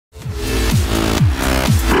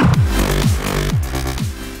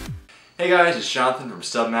Hey guys, it's Jonathan from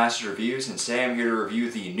Stub Reviews, and today I'm here to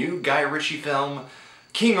review the new Guy Ritchie film,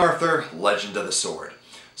 King Arthur, Legend of the Sword.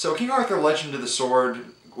 So King Arthur, Legend of the Sword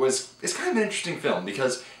is kind of an interesting film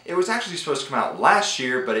because it was actually supposed to come out last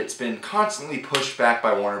year, but it's been constantly pushed back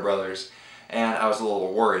by Warner Brothers, and I was a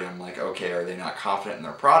little worried. I'm like, okay, are they not confident in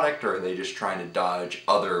their product, or are they just trying to dodge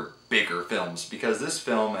other bigger films? Because this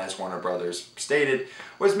film, as Warner Brothers stated,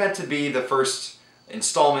 was meant to be the first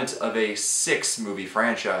installment of a 6-movie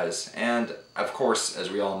franchise, and of course, as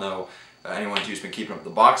we all know, anyone who's been keeping up the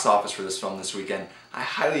box office for this film this weekend, I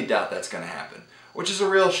highly doubt that's going to happen. Which is a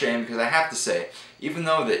real shame, because I have to say, even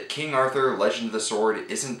though that King Arthur, Legend of the Sword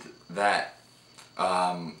isn't that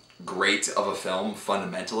great of a film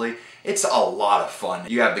fundamentally, it's a lot of fun.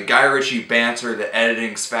 You have the Guy Ritchie banter, the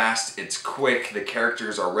editing's fast, it's quick, the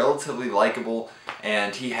characters are relatively likable,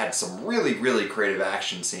 and he had some really, really creative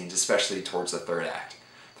action scenes, especially towards the third act.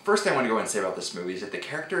 The first thing I want to go ahead and say about this movie is that the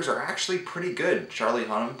characters are actually pretty good. Charlie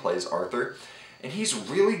Hunnam plays Arthur, and he's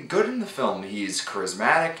really good in the film. He's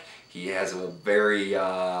charismatic, he has a very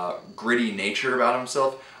gritty nature about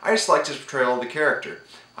himself. I just liked his portrayal of the character.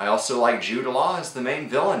 I also like Jude Law as the main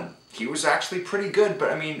villain. He was actually pretty good, but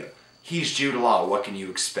I mean, he's Jude Law, what can you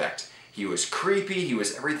expect? He was creepy, he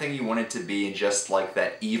was everything you wanted to be, and just like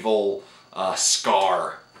that evil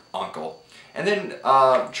Scar uncle. And then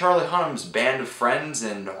Charlie Hunnam's band of friends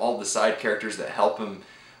and all the side characters that help him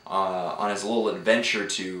on his little adventure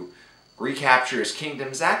to recapture his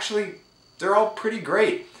kingdoms, actually, they're all pretty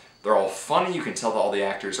great. They're all funny, you can tell that all the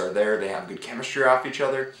actors are there, they have good chemistry off each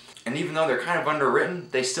other, and even though they're kind of underwritten,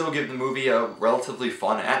 they still give the movie a relatively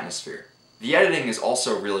fun atmosphere. The editing is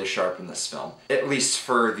also really sharp in this film, at least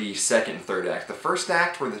for the second and third act. The first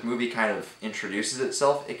act, where the movie kind of introduces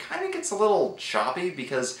itself, it kind of gets a little choppy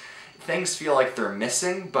because things feel like they're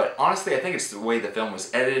missing, but honestly I think it's the way the film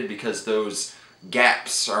was edited, because those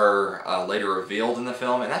gaps are later revealed in the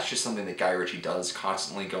film, and that's just something that Guy Ritchie does,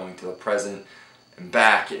 constantly going to the present and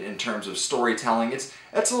back in terms of storytelling. It's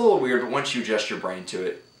a little weird, but once you adjust your brain to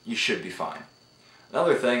it, you should be fine.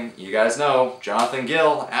 Another thing, you guys know, Jonathan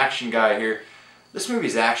Gill, action guy here. This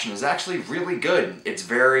movie's action is actually really good. It's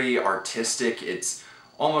very artistic. It's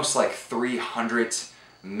almost like 300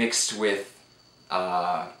 mixed with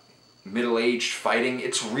middle-aged fighting.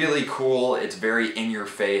 It's really cool. It's very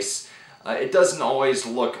in-your-face. It doesn't always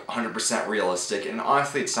look 100% realistic, and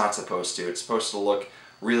honestly it's not supposed to. It's supposed to look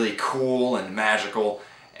really cool and magical,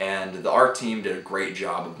 and the art team did a great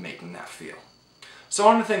job of making that feel. So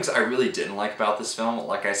one of the things I really didn't like about this film,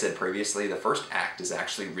 like I said previously, the first act is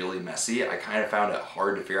actually really messy. I kind of found it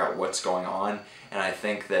hard to figure out what's going on, and I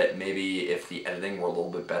think that maybe if the editing were a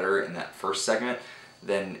little bit better in that first segment,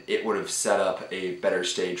 then it would have set up a better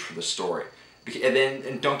stage for the story.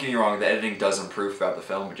 And don't get me wrong, the editing does improve throughout the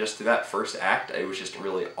film, but just through that first act, it was just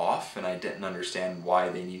really off, and I didn't understand why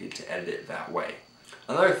they needed to edit it that way.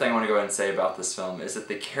 Another thing I want to go ahead and say about this film is that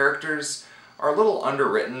the characters are a little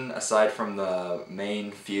underwritten. Aside from the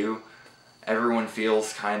main few, everyone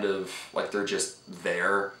feels kind of like they're just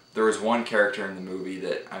there. There was one character in the movie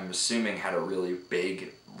that I'm assuming had a really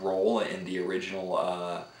big role in the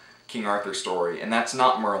original King Arthur story, and that's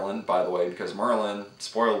not Merlin, by the way, because Merlin,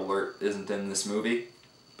 spoiler alert, isn't in this movie.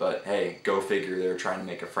 But hey, go figure, they were trying to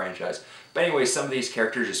make a franchise. But anyway, some of these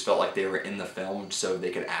characters just felt like they were in the film so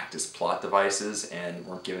they could act as plot devices and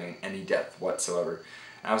weren't giving any depth whatsoever.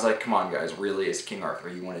 And I was like, come on guys, really, as King Arthur,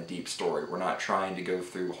 you want a deep story. We're not trying to go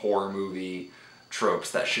through horror movie tropes.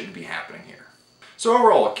 That shouldn't be happening here. So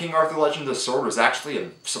overall, King Arthur, Legend of the Sword was actually a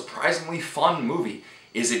surprisingly fun movie.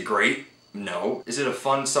 Is it great? No. Is it a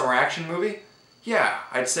fun summer action movie? Yeah,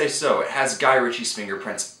 I'd say so. It has Guy Ritchie's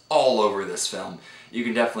fingerprints all over this film. You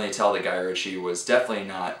can definitely tell that Guy Ritchie was definitely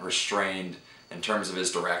not restrained in terms of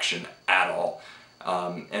his direction at all.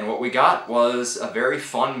 And what we got was a very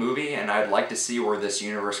fun movie, and I'd like to see where this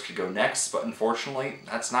universe could go next, but unfortunately,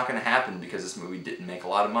 that's not going to happen because this movie didn't make a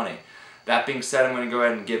lot of money. That being said, I'm going to go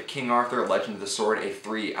ahead and give King Arthur, Legend of the Sword a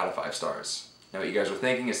 3 out of 5 stars. Now what you guys were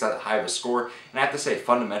thinking, is that high of a score, and I have to say,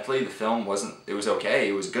 fundamentally, the film it was okay,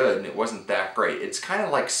 it was good, and it wasn't that great. It's kind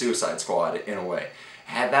of like Suicide Squad in a way.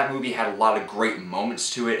 That movie had a lot of great moments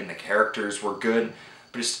to it, and the characters were good,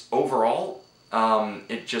 but just overall,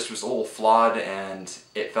 it just was a little flawed, and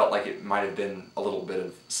it felt like it might have been a little bit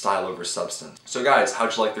of style over substance. So guys,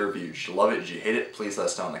 how'd you like the review? Did you love it? Did you hate it? Please let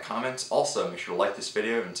us know in the comments. Also, make sure to like this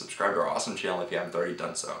video and subscribe to our awesome channel if you haven't already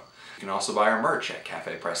done so. You can also buy our merch at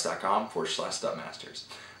cafepress.com/stubmasters.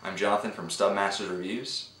 I'm Jonathan from Stub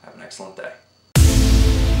Reviews. Have an excellent day.